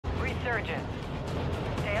resurgence.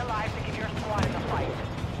 Stay alive to keep your squad in the fight.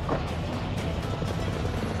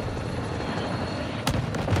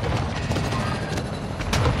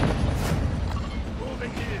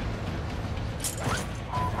 Moving in.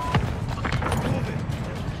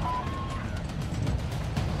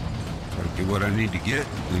 Gotta get what I need to get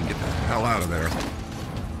and get the hell out of there.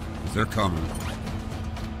 'Cause they're coming.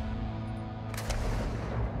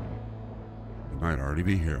 They might already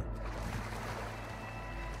be here.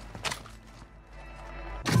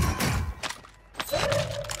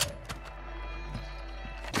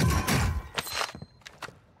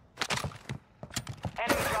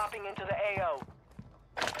 Enemy dropping into the AO.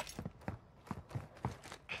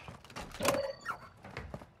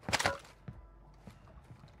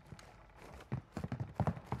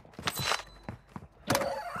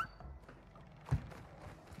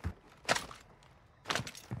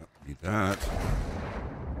 Need that.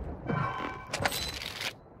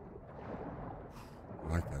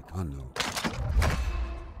 I like that gun though.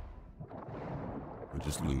 Or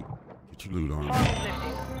just loot. Get your loot on. Fog is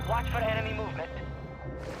lifting. Watch for enemy movement.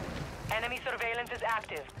 Enemy surveillance is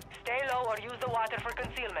active. Stay low or use the water for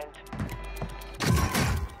concealment.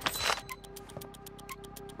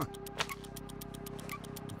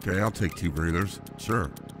 Okay, I'll take 2 breathers.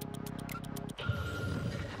 Sure.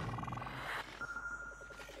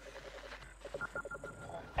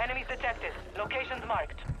 Enemies detected. Locations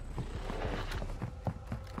marked.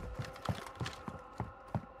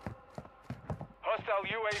 Hostile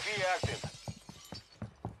UAV active.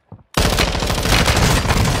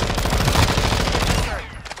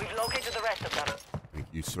 We've located the rest of them. Thank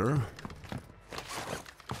you, sir.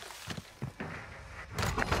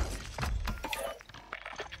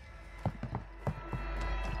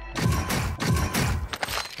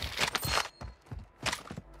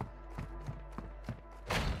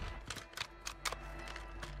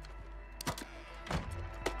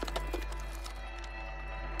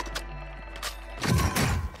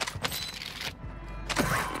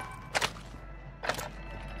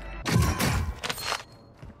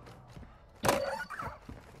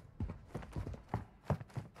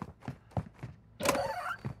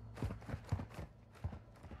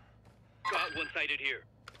 Got one sighted here.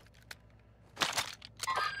 Yeah,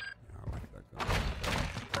 I like that gun.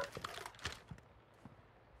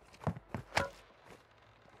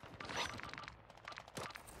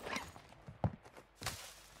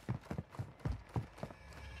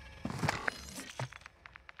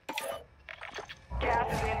 Gas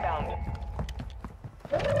is inbound.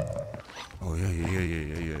 Oh yeah.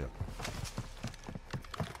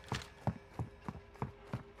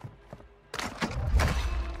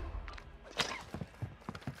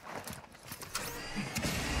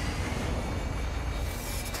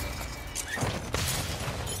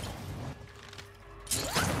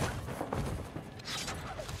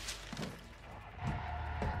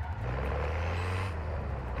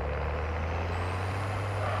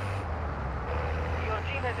 Your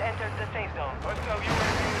team has entered the safe zone. Hostile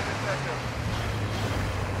UAV in the sector.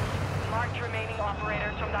 Marked remaining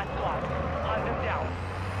operators from that squad. Hunt them down.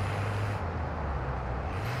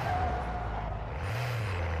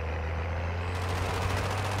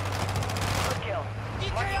 Good kill.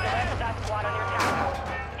 Marking the rest of that squad on your tag.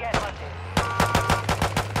 Get hunted.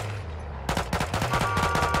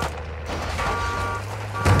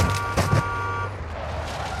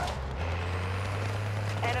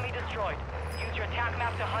 Enemy destroyed. Use your attack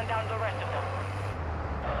map to hunt down the rest of them.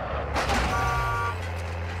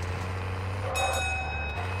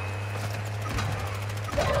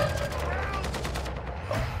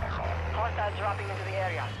 Hostiles dropping into the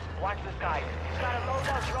area. Watch the skies. You've got a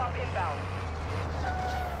loadout drop inbound.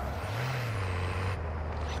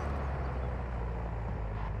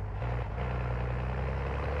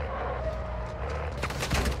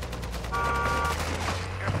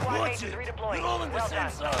 Your squad mate is redeploying. Well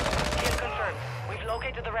done. Kill confirmed. We've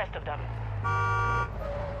located the rest of them.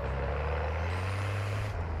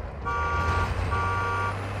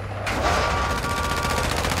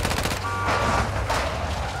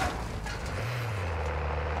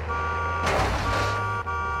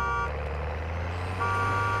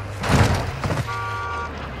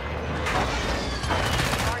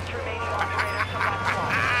 Marked remaining operators from that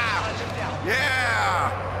squad. Hunt them down.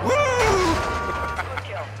 Yeah! Woo! Good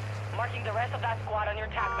kill. Marking the rest of that squad on your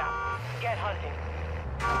attack map. Get hunting.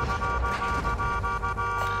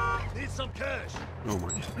 Need some cash. Oh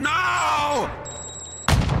my. No!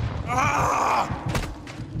 Ah!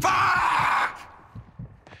 Fuck!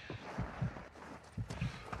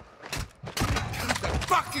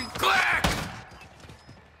 Fucking click!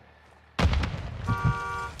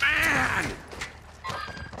 Man!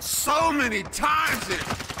 so many times it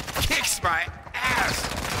kicks my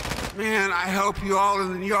ass. Man, I help you all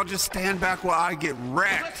and then you all just stand back while I get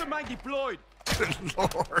wrecked. Cluster mine deployed. Good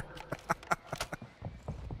Lord.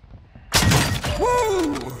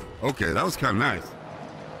 Woo! Okay, that was kind of nice.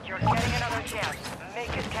 You're getting another chance.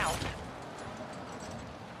 Make it count.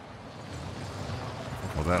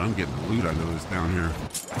 All that, I'm getting the loot I noticed down here.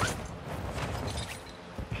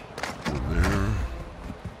 One there.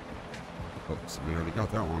 Oh, somebody already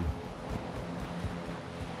got that one.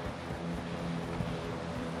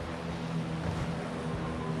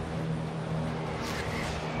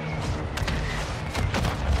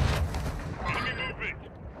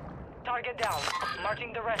 Target down.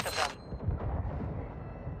 Marking the rest of them.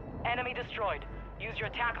 Enemy destroyed. Use your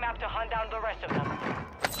TAC map to hunt down the rest of them.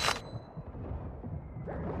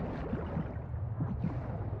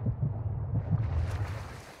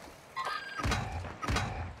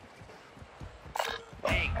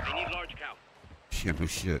 Hey, I need large cow. Shit, no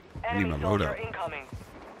shit. I need Enemy my soldier loadout. incoming.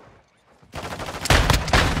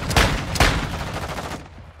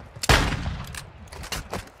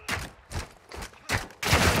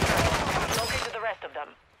 Locate the rest of them.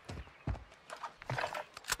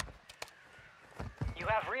 You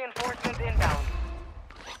have reinforcements inbound.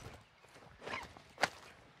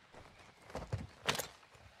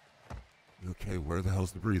 Okay, where the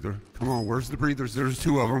hell's the breather? Come on, where's the breathers? There's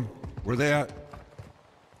two of them. Where they at?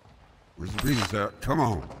 Where's the breathers at? Come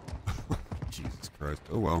on. Jesus Christ.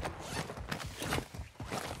 Oh well.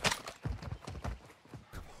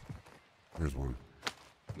 Come on. There's one.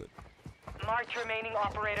 Good. Marked remaining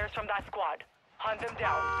operators from that squad. Hunt them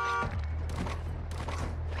down.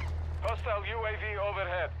 Hostile UAV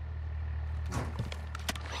overhead.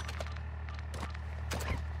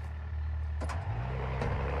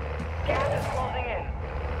 Gas is closing in.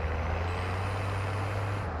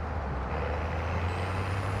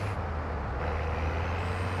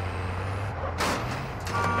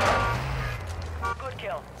 Good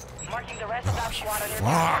kill. Marking the rest of that squad on your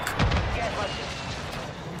Fuck! Get hunted.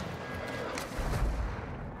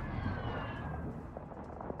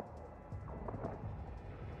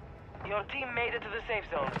 Your team made it to the safe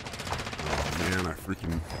zone. Man, I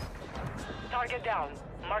freaking... Target down.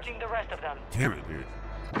 Marking the rest of them. Damn it, dude.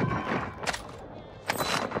 Mark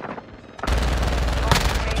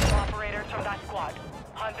remaining operators from that squad.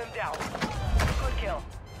 Hunt them down. Good kill.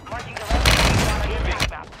 Marking the rest of the squad on your attack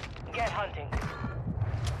map. Get hunting.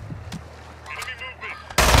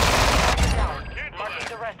 Target down. Marking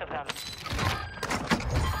the rest of them.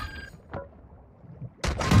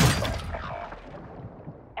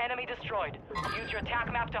 Enemy destroyed. Use your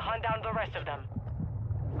TAC map to hunt down the rest of them.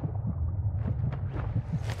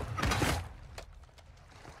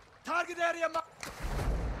 Target area.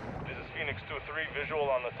 This is Phoenix 2-3, visual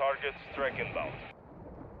on the target, strike inbound.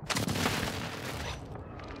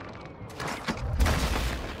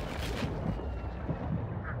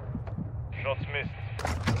 Shots missed.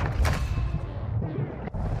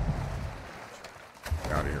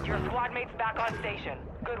 Out of here, Your man. squad mates back on station.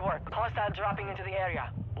 Good work. Hostile dropping into the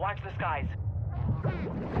area. Watch the skies.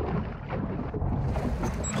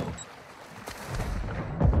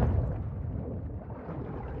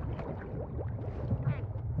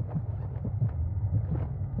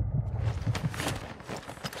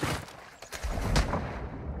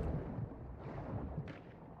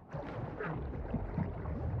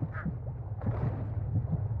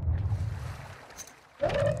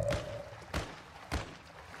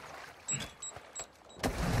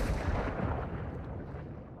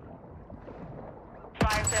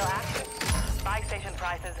 Fire sale active. Buy station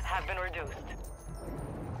prices have been reduced.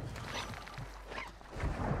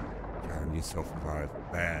 God, I need self-revive.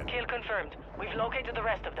 Bad. Kill confirmed. We've located the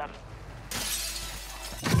rest of them.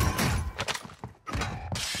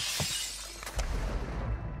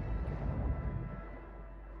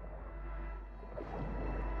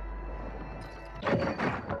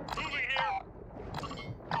 Moving here!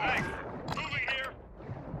 Thanks! Moving here!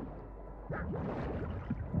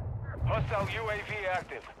 Hostile UAV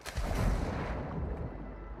active.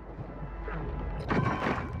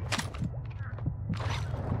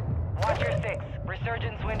 Watch your six.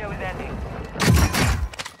 Resurgence window is ending.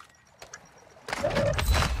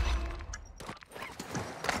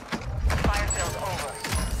 Fire sales over.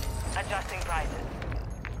 Adjusting prices.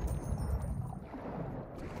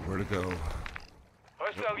 Where to go?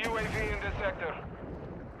 Hostile UAV in this sector.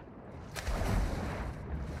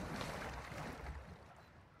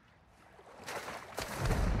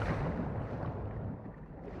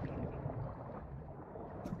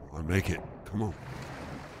 I'll make it. Come on.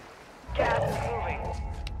 Gas is moving.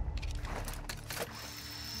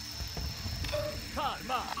 Cut.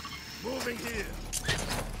 Moving here.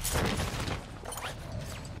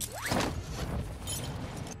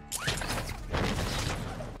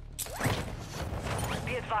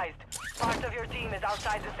 Be advised, part of your team is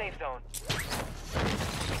outside the safe zone.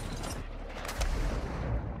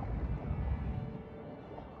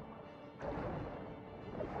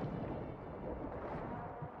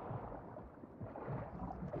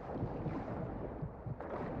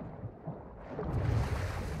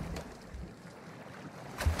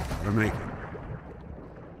 Gotta make it.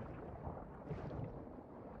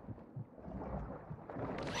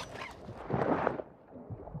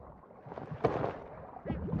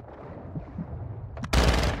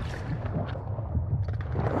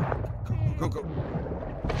 Go, go, go.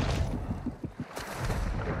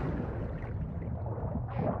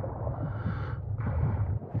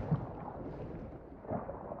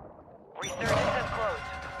 Resurgence has closed.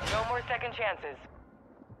 No more second chances.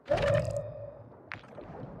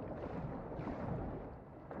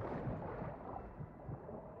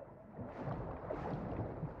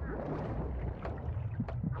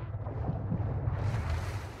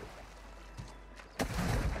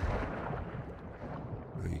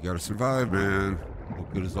 You gotta survive, man.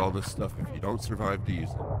 What good is all this stuff if you don't survive to use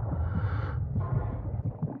it?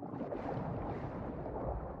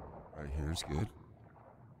 Right here's good.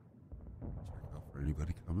 Check out for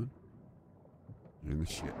anybody coming. You're in the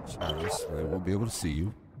shadows, so they won't be able to see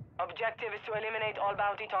you. Objective is to eliminate all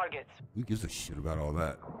bounty targets. Who gives a shit about all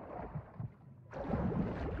that?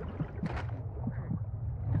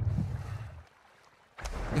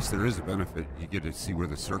 I guess there is a benefit. You get to see where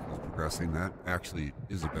the circle's progressing. That actually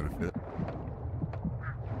is a benefit.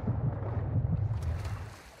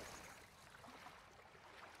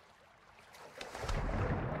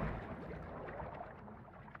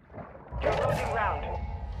 Closing round.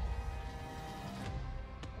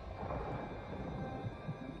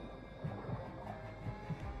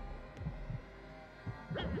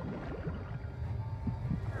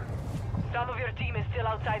 Some of your team is still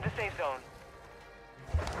outside the safe zone.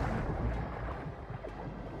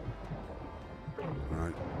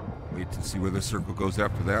 Alright, wait to see where the circle goes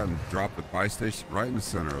after that and drop the buy station right in the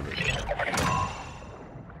center of it.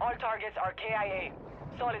 All targets are KIA.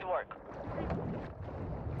 Solid work.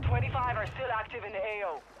 25 are still active in the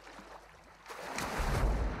AO.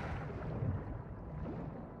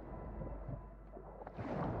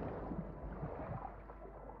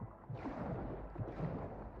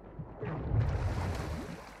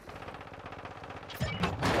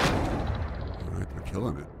 Alright, they're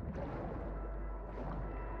killing it.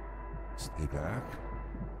 Stay back.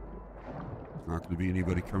 There's not going to be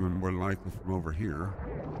anybody coming more than likely from over here.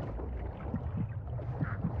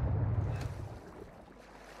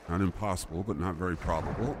 Not impossible, but not very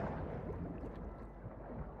probable.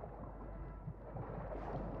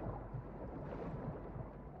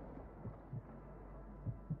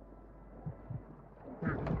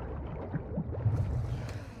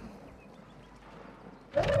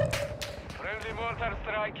 Friendly mortar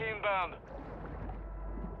strike inbound.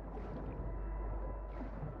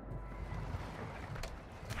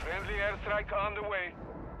 Friendly airstrike on the way.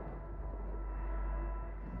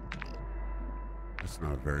 It's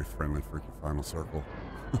not a very friendly freaking final circle.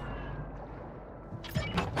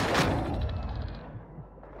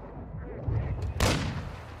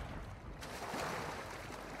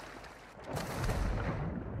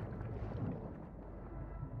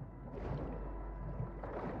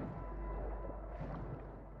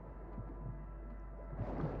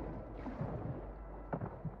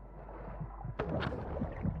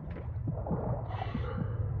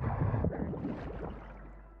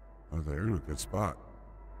 Oh, they're in a good spot.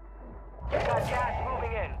 You got gas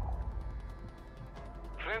moving in.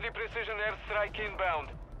 Friendly precision airstrike inbound.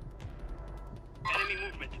 Enemy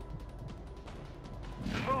movement.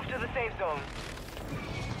 Move to the safe zone.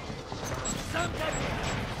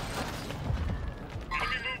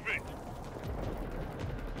 Enemy movement.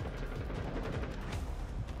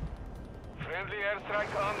 Friendly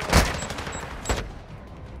airstrike on the way.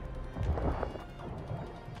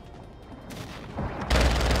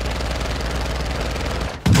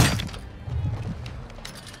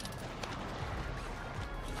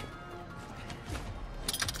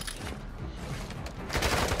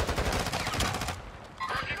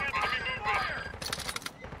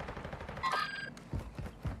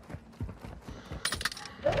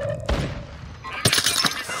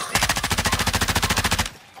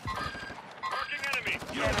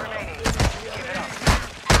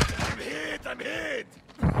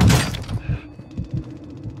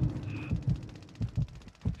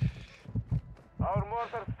 Our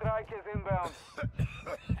mortar strike is inbound.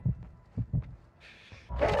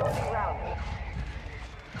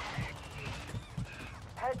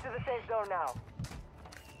 to the safe zone now.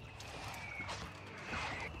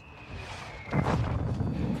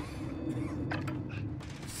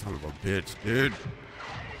 Son of a bitch, dude.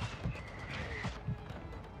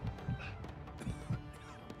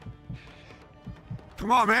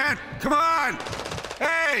 Come on, man. Come on.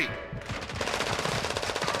 Hey.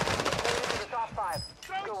 The top 5.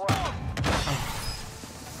 Good work.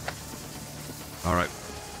 All right.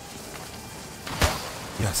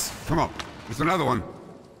 Yes. Come on. There's another one.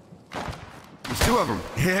 There's 2 of them.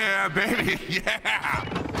 Yeah, baby. Yeah.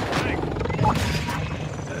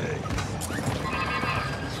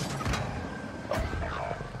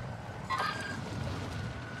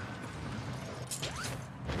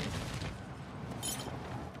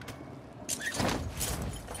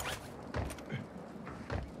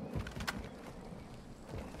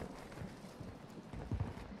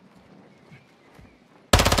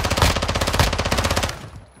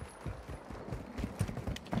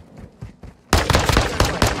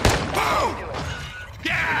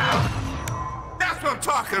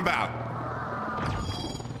 Talking about.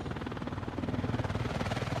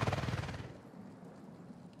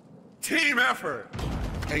 Team effort.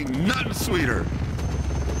 Ain't nothing sweeter.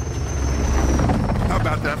 How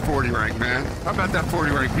about that 40 rank, man? How about that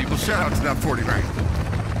 40 rank, people? Shout out to that 40 rank.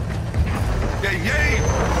 Yay, yay!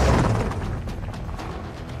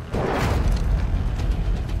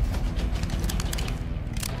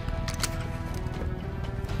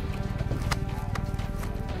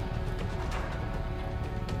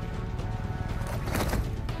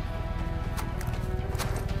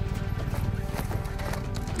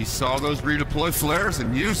 He saw those redeploy flares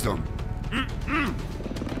and used them.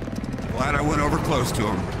 Glad I went over close to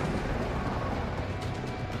him.